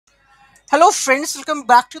Hello friends, welcome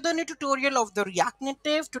back to the new tutorial of the React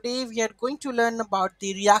Native. Today we are going to learn about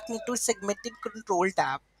the React Native segmented control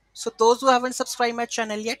tab. So those who haven't subscribed my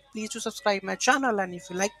channel yet, please do subscribe my channel, and if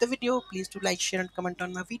you like the video, please do like, share and comment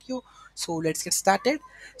on my video. So let's get started.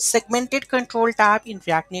 Segmented control tab in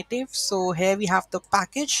React Native. So here we have the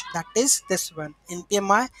package, that is this one,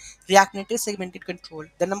 npmi React Native segmented control.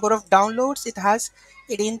 The number of downloads, it has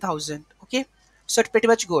 18,000. Okay, so it's pretty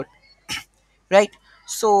much good, right?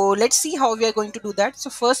 So let's see how we are going to do that. So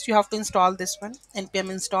first you have to install this one, npm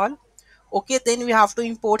install. Okay, then we have to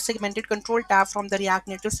import segmented control tab from the React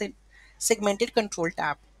Native segmented control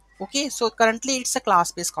tab. Okay, so currently it's a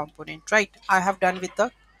class based component, right? I have done with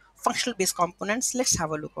the functional based components. Let's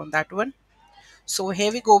have a look on that one. So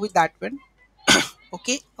here we go with that one.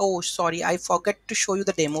 Okay, oh sorry, I forgot to show you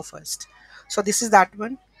the demo first. So this is that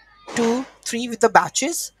one, 2 3 with the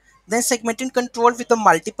batches, then segmented control with the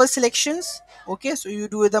multiple selections. Okay, so you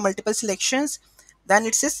do with the multiple selections, then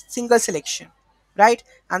it says single selection, right?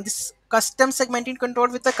 And this custom segmented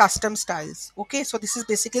control with the custom styles. Okay, so this is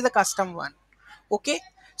basically the custom one. Okay,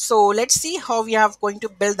 so let's see how we are going to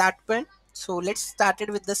build that one. So let's start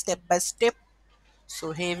it with the step by step.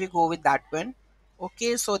 So here we go with that one.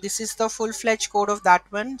 Okay, so this is the full-fledged code of that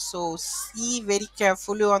one, so see very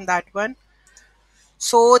carefully on that one.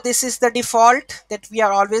 So this is the default that we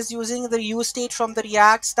are always using, the use state from the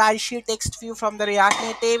React, style sheet text view from the React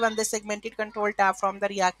Native, and the segmented control tab from the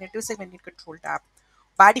React Native segmented control tab.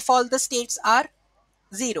 By default the states are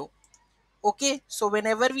 0. Okay, so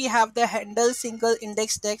whenever we have the handle single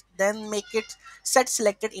index text, then make it set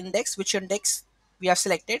selected index, which index we have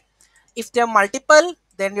selected. If they are multiple,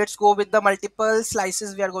 then let's go with the multiple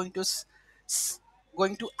slices we are going to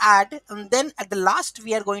going to add, and then at the last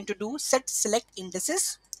we are going to do set select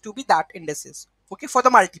indices to be that indices. Okay, for the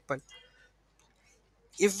multiple.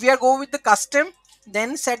 If we are go with the custom,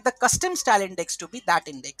 then set the custom style index to be that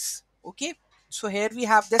index. Okay, so here we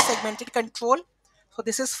have the segmented control. So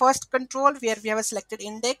this is first control where we have a selected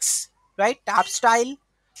index, right? Tab style.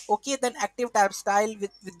 Okay, then active tab style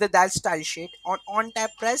with the that style sheet. On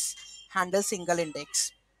tab press, handle single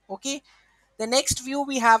index. Okay, the next view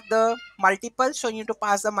we have the multiple, so you need to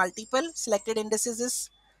pass the multiple. Selected indices is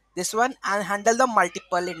this one, and handle the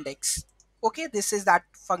multiple index. Okay, this is that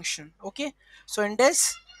function. Okay, so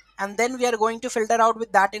index, and then we are going to filter out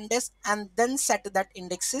with that index and then set that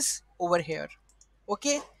indexes over here.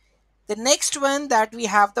 Okay, the next one that we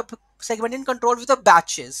have the segmented control with the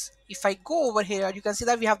batches. If I go over here, you can see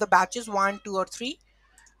that we have the batches 1 2 or 3,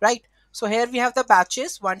 right? So here we have the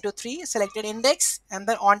batches 1 2 3, selected index, and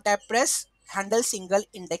then on tab press, handle single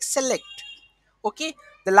index select. Okay,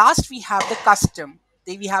 the last we have the custom.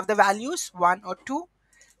 Then we have the values 1 or 2,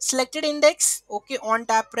 selected index. Okay, on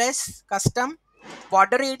tab press, custom,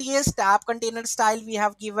 border radius, tab container style we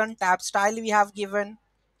have given, tab style we have given.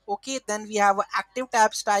 Okay, then we have a active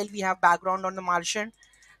tab style, we have background on the margin,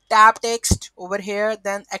 tab text over here,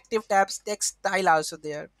 then active tabs text style also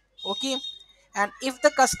there. Okay, and if the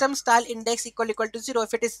custom style index equal to 0,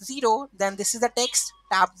 if it is 0, then this is the text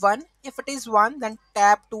tab 1. If it is 1, then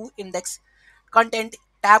tab 2 index content,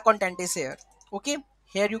 tab content is here. Okay,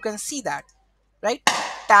 here you can see that, right?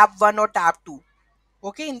 Tab 1 or tab 2.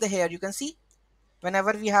 Okay, in the here you can see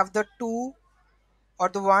whenever we have the 2 or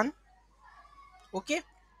the 1. Okay,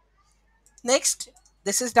 next,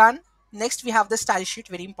 this is done. Next we have the style sheet,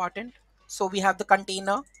 very important. So we have the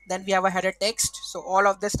container, then we have a header text. So all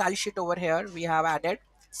of the style sheet over here we have added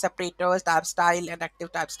separators, tab style and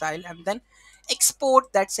active tab style, and then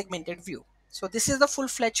export that segmented view. So this is the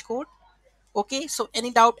full-fledged code. Okay, so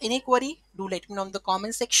any doubt, any query, do let me know in the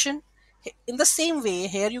comment section. In the same way,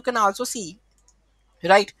 here you can also see,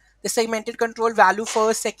 right, the segmented control value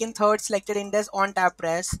first, second, third, selected index, on tab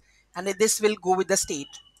press, and this will go with the state.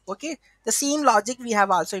 Okay, the same logic we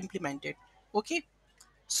have also implemented. Okay,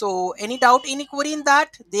 so any doubt, any query in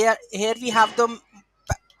that? There, here we have the,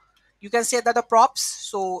 you can say that the props.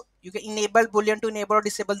 So you can enable boolean to enable or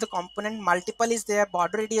disable the component. Multiple is there,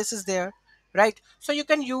 border radius is there, right? So you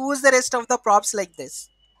can use the rest of the props like this.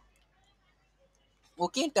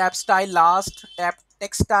 Okay, tab style, last tab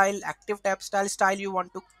text style, active tab style you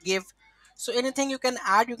want to give. So anything you can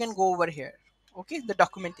add, you can go over here. Okay, the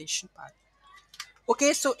documentation part.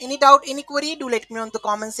 Okay, so any doubt, any query, do let me know in the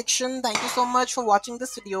comment section. Thank you so much for watching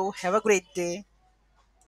this video. Have a great day.